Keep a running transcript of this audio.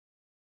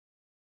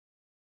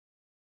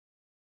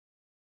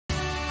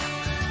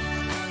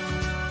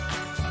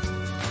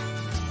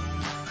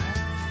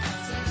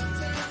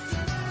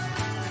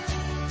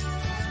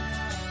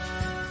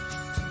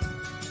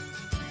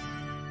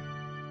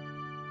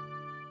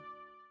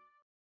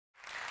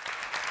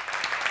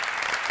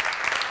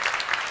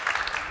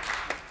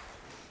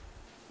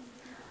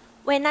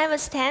When I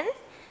was 10,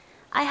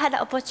 I had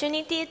the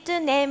opportunity to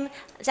name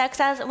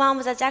one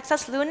of the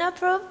JAXA's lunar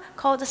probe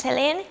called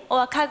Selene,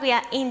 or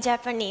Kaguya in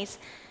Japanese.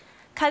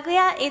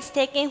 Kaguya is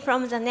taken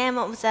from the name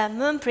of the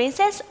moon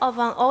princess of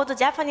an old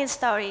Japanese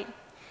story.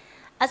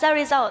 As a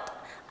result,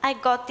 I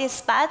got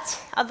this badge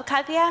of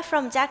Kaguya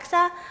from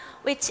JAXA,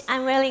 which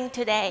I'm wearing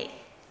today.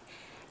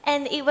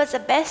 And it was the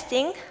best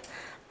thing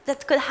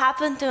that could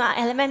happen to an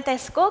elementary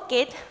school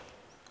kid.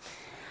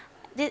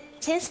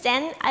 Since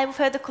then, I've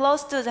felt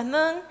close to the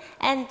moon,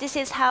 and this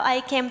is how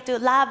I came to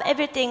love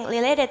everything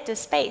related to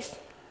space.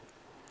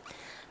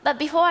 But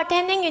before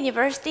attending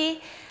university,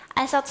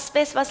 I thought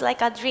space was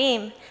like a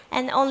dream,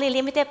 and only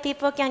limited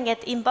people can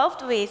get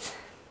involved with.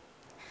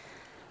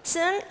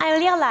 Soon, I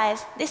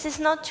realized this is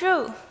not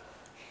true.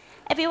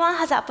 Everyone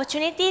has the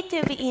opportunity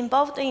to be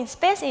involved in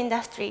space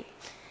industry,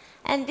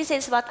 and this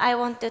is what I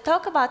want to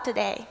talk about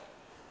today.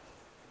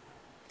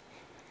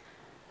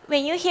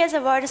 When you hear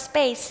the word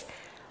space,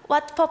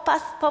 what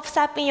pops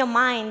up in your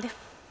mind?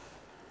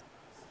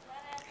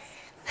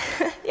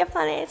 Your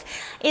planets.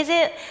 Is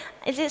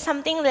it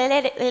something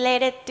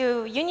related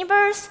to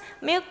universe,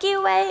 Milky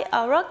Way,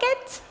 or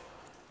rockets?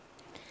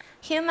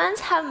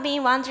 Humans have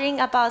been wondering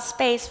about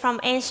space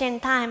from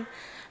ancient time,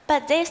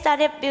 but they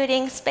started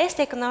building space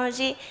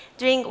technology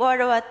during World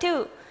War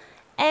II,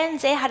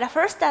 and they had a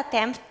first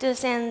attempt to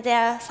send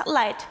their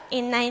satellite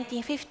in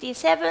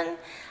 1957,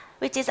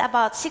 which is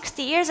about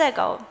 60 years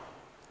ago,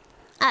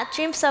 a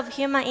glimpse of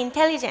human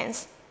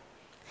intelligence.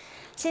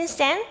 Since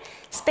then,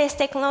 space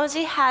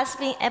technology has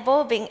been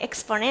evolving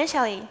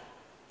exponentially.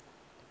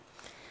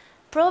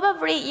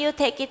 Probably you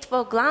take it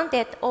for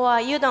granted or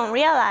you don't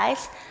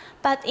realize,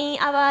 but in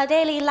our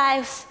daily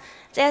lives,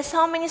 there are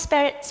so many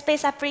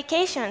space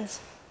applications.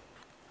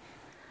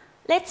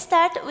 Let's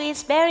start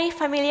with a very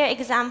familiar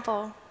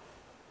example.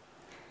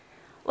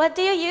 What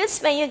do you use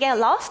when you get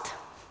lost?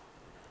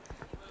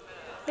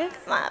 Google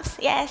Maps,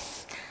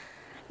 yes.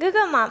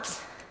 Google Maps.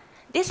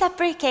 This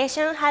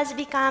application has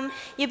become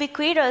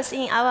ubiquitous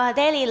in our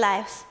daily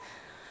lives.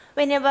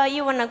 Whenever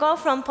you want to go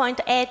from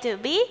point A to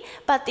B,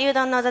 but you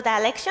don't know the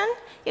direction,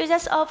 you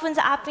just open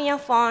the app in your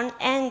phone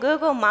and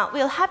Google Maps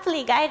will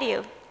happily guide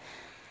you.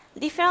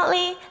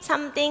 Definitely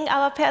something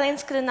our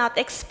parents could not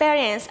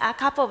experience a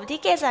couple of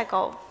decades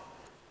ago.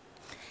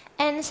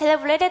 And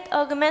celebrated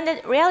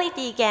augmented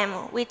reality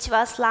game, which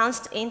was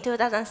launched in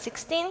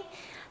 2016,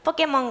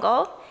 Pokemon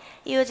Go,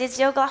 uses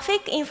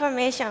geographic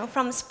information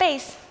from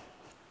space.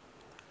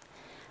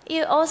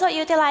 You also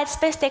utilize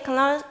space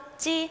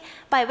technology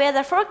by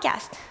weather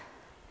forecast.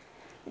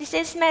 This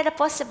is made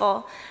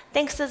possible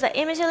thanks to the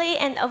imagery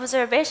and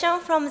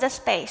observation from the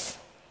space.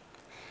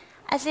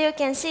 As you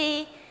can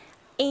see,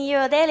 in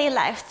your daily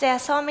life, there are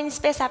so many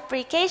space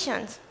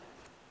applications.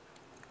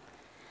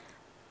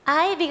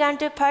 I began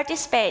to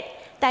participate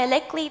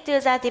directly to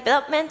the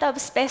development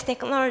of space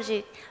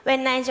technology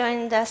when I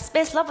joined the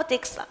Space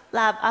Robotics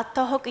Lab at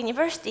Tohoku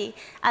University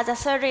as a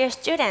third-year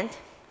student.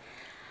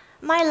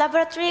 My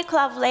laboratory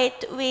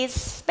collaborates with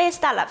space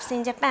startups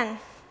in Japan.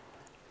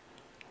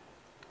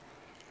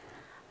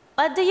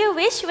 What do you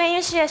wish when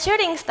you see a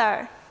shooting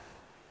star?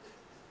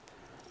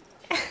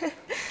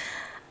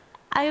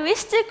 I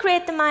wish to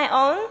create my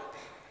own,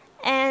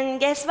 and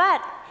guess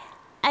what?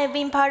 I've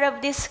been part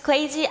of this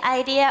crazy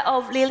idea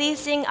of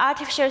releasing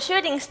artificial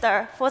shooting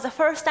star for the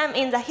first time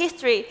in the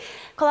history,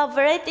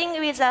 collaborating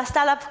with a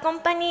startup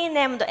company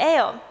named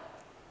EO.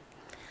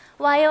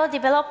 While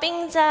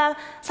developing the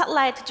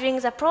satellite during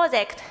the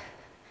project,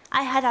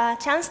 I had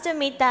a chance to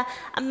meet the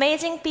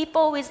amazing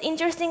people with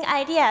interesting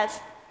ideas.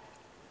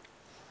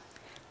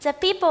 The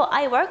people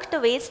I worked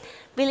with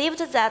believed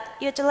that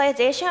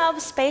utilization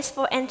of space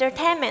for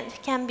entertainment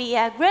can be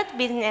a great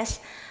business,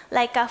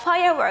 like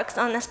fireworks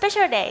on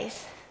special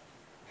days.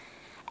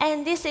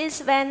 And this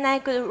is when I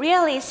could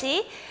really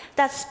see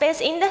that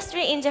space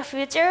industry in the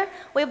future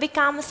will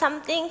become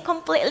something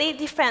completely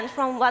different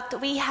from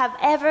what we have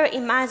ever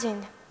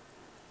imagined.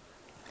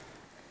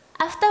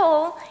 After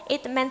all,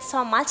 it meant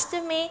so much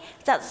to me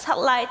that the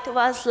satellite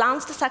was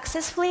launched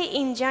successfully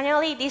in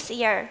January this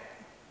year.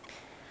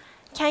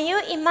 Can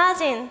you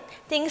imagine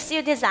things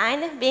you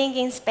designed being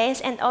in space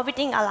and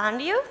orbiting around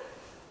you?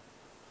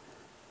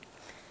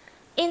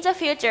 In the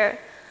future,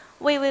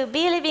 we will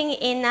be living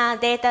in a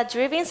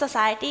data-driven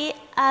society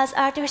as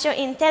artificial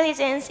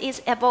intelligence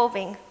is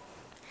evolving.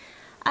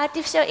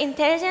 Artificial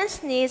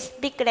intelligence needs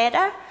big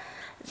data,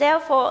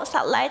 therefore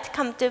satellites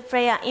come to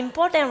play an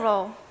important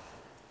role.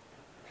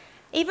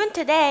 Even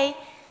today,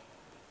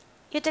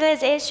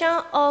 utilization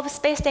of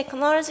space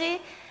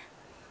technology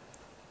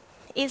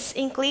is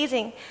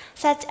increasing,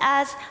 such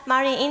as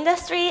marine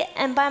industry,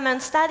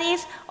 environment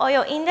studies,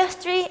 oil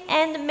industry,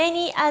 and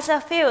many other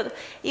fields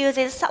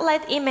uses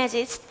satellite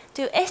images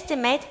to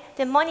estimate,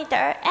 to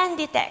monitor, and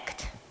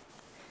detect.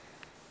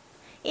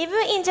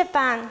 Even in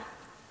Japan,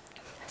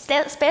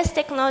 space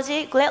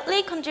technology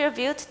greatly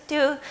contributes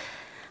to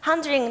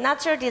handling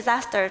natural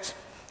disasters.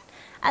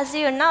 As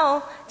you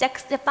know,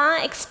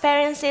 Japan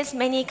experiences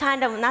many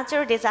kinds of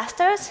natural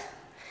disasters,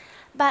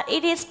 but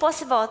it is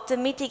possible to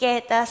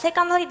mitigate the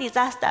secondary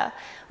disaster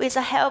with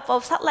the help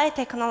of satellite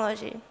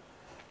technology.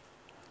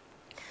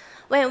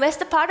 When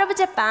west part of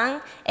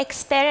Japan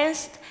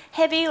experienced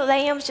heavy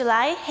rain of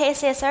July,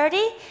 Heisei 30,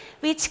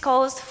 which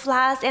caused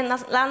floods and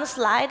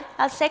landslide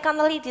as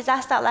secondary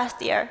disaster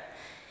last year,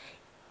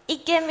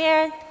 it gave me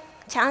a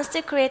chance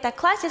to create a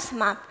crisis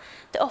map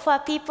to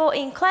offer people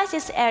in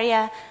crisis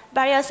area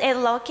various aid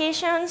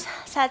locations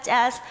such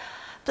as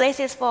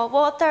places for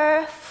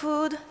water,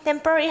 food,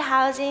 temporary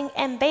housing,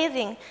 and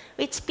bathing,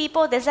 which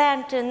people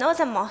desire to know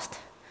the most.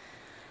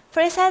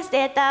 Precise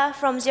data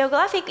from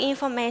geographic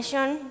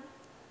information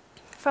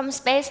from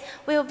space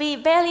will be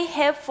very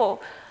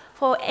helpful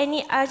for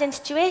any urgent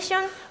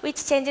situation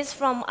which changes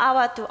from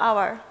hour to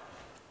hour.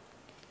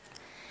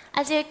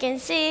 As you can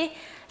see,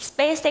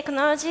 space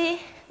technology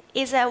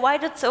is a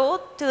wide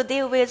tool to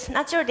deal with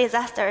natural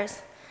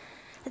disasters.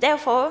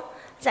 Therefore,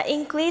 the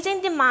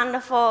increasing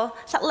demand for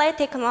satellite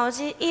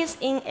technology is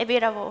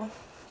inevitable.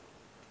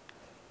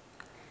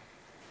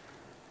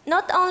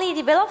 Not only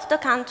developed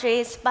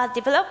countries, but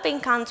developing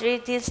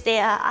countries these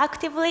days are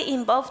actively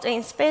involved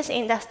in space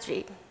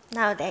industry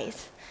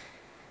nowadays.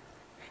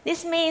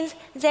 This means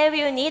they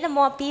will need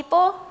more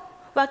people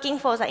working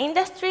for the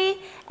industry,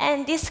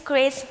 and this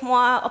creates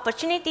more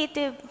opportunity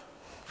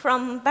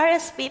from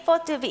various people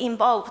to be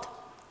involved.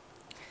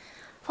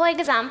 For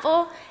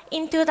example,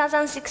 in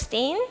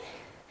 2016,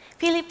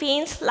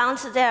 Philippines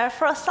launched their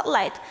first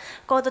satellite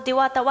called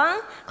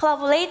Diwata-1,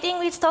 collaborating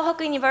with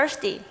Tohoku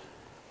University.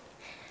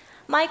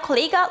 My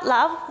colleague at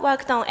lab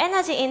worked on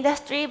energy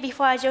industry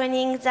before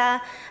joining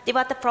the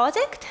Diwata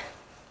project.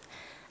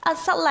 A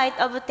satellite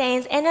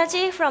obtains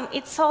energy from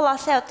its solar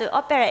cell to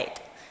operate.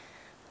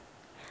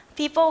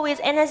 People with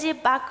energy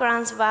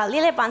backgrounds were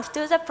relevant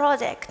to the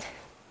project.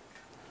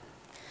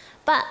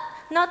 But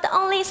not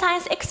only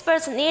science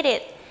experts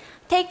needed.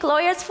 Take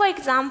lawyers, for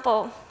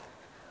example.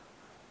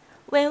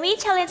 When we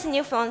challenge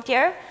new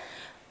frontier,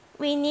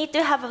 we need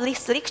to have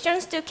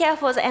restrictions to care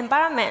for the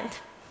environment.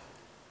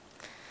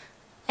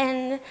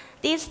 And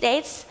these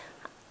days,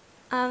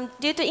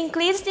 due to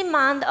increased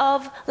demand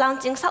of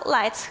launching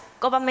satellites,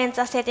 governments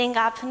are setting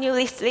up new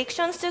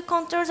restrictions to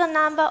control the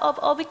number of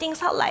orbiting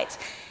satellites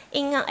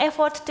in an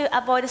effort to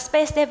avoid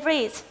space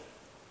debris.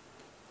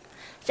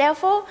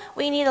 Therefore,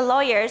 we need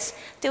lawyers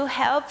to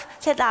help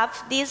set up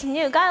these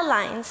new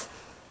guidelines.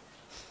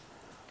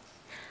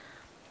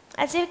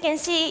 As you can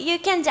see, you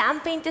can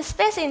jump into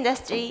space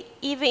industry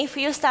even if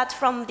you start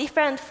from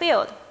different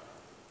field.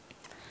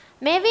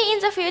 Maybe in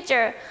the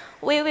future,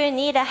 we will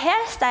need a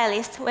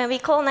hairstylist when we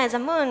colonize the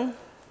moon.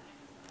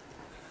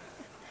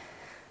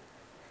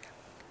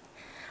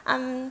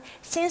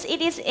 Since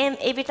it is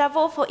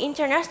inevitable for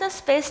International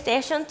Space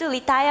Station to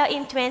retire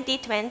in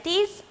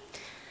 2020s,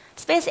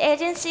 Space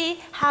Agency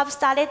have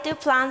started to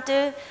plan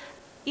to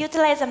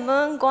utilize the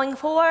moon going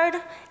forward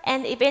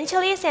and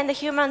eventually send a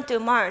human to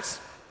Mars.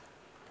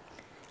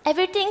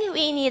 Everything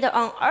we need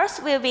on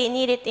Earth will be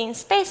needed in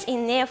space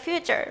in near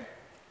future.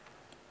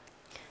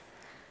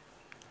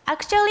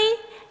 Actually,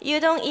 you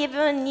don't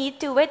even need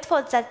to wait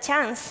for that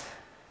chance.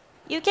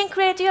 You can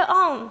create your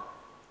own.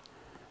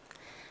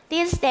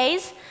 These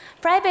days,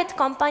 private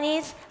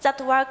companies that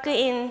work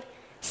in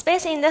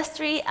space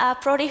industry are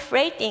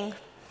proliferating.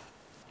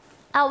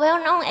 A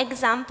well-known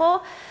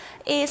example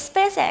is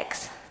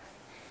SpaceX.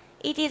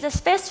 It is a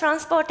space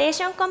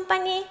transportation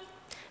company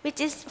which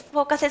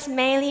focuses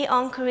mainly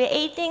on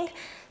creating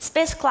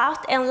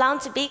spacecraft and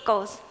launch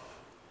vehicles.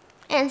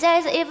 And there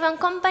is even a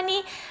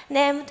company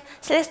named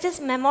Celestis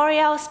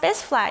Memorial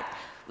Spaceflight,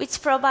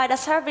 which provides a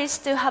service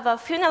to have a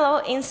funeral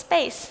in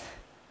space.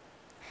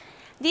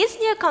 These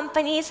new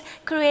companies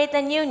create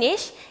a new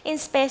niche in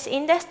space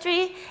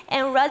industry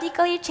and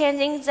radically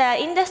changing the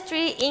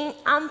industry in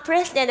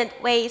unprecedented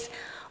ways,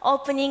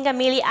 opening a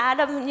myriad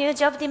of new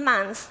job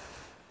demands.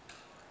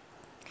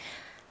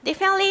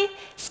 Definitely,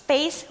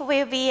 space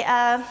will be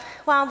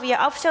one of your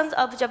options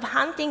of job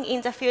hunting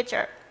in the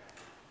future.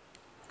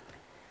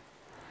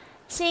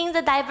 Seeing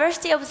the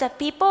diversity of the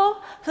people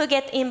who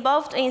get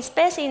involved in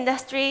space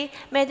industry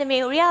made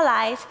me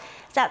realize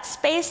that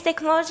space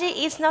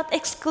technology is not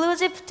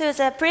exclusive to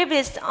the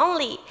privileged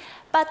only,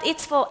 but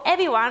it's for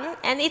everyone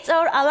and it's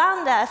all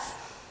around us.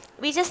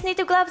 We just need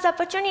to grab the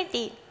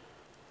opportunity.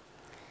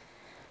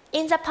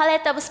 In the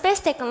palette of space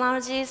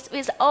technologies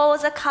with all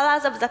the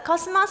colors of the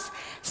cosmos,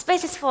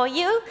 space is for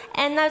you,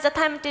 and now is the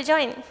time to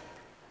join.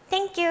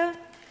 Thank you.